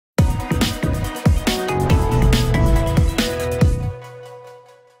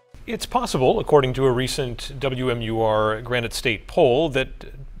It's possible, according to a recent WMUR Granite State poll, that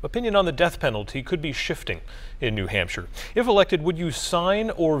opinion on the death penalty could be shifting in New Hampshire. If elected, would you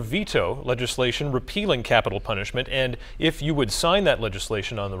sign or veto legislation repealing capital punishment? And if you would sign that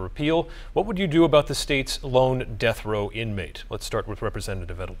legislation on the repeal, what would you do about the state's lone death row inmate? Let's start with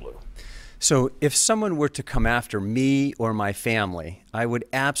Representative Edelblue. So if someone were to come after me or my family, I would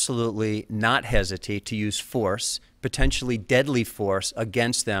absolutely not hesitate to use force, potentially deadly force,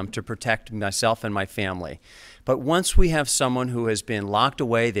 against them to protect myself and my family. But once we have someone who has been locked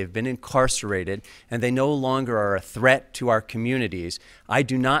away, they've been incarcerated, and they no longer are a threat to our communities, I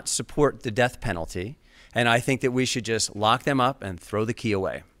do not support the death penalty, and I think that we should just lock them up and throw the key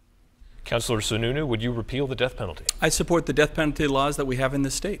away. Councillor Sununu, would you repeal the death penalty? I support the death penalty laws that we have in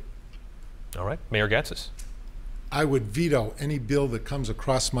this state. All right. Mayor Gatsis. I would veto any bill that comes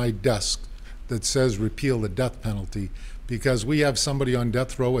across my desk that says repeal the death penalty, because we have somebody on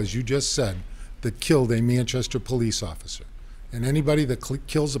death row, as you just said, that killed a Manchester police officer. And anybody that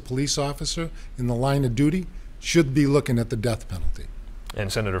kills a police officer in the line of duty should be looking at the death penalty. And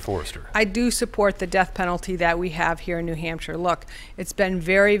Senator Forrester. I do support the death penalty that we have here in New Hampshire. Look, it's been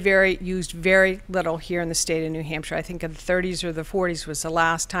used very little here in the state of New Hampshire. I think in the 30s or the 40s was the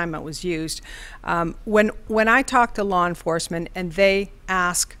last time it was used. When I talk to law enforcement and they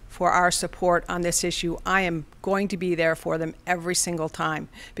ask for our support on this issue, I am going to be there for them every single time,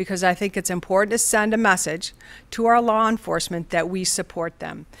 because I think it's important to send a message to our law enforcement that we support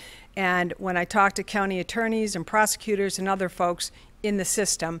them. And when I talk to county attorneys and prosecutors and other folks in the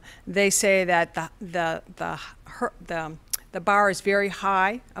system, they say that the bar is very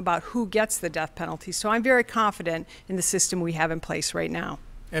high about who gets the death penalty. So I'm very confident in the system we have in place right now.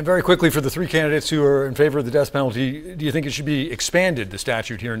 And very quickly, for the three candidates who are in favor of the death penalty, do you think it should be expanded, the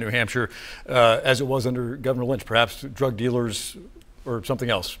statute here in New Hampshire, as it was under Governor Lynch, perhaps drug dealers or something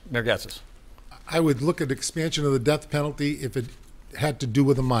else? Mayor Gatsis. I would look at expansion of the death penalty if it had to do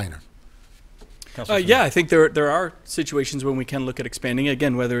with a minor. Yeah, I think there are situations when we can look at expanding it.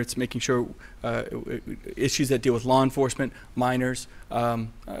 Again, whether it's making sure issues that deal with law enforcement, minors,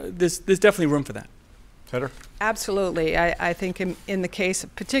 there's definitely room for that. Senator? Absolutely. I think in the case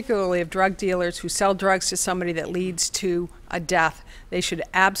particularly of drug dealers who sell drugs to somebody that leads to a death, they should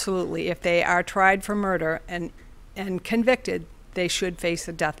absolutely, if they are tried for murder and convicted, they should face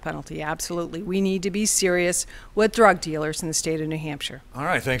the death penalty. Absolutely. We need to be serious with drug dealers in the state of New Hampshire. All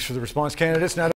right. Thanks for the response, candidates. Now